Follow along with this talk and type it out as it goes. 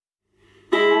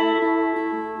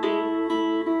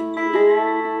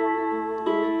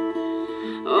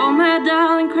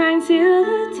falling, crying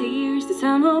silver tears. The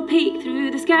sun will peek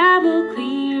through, the sky will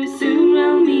clear. Soon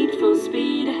we'll meet full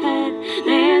speed ahead.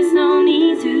 There's no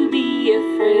need to be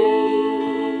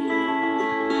afraid.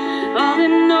 All the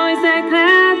noise that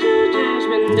clouds your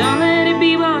judgment, don't let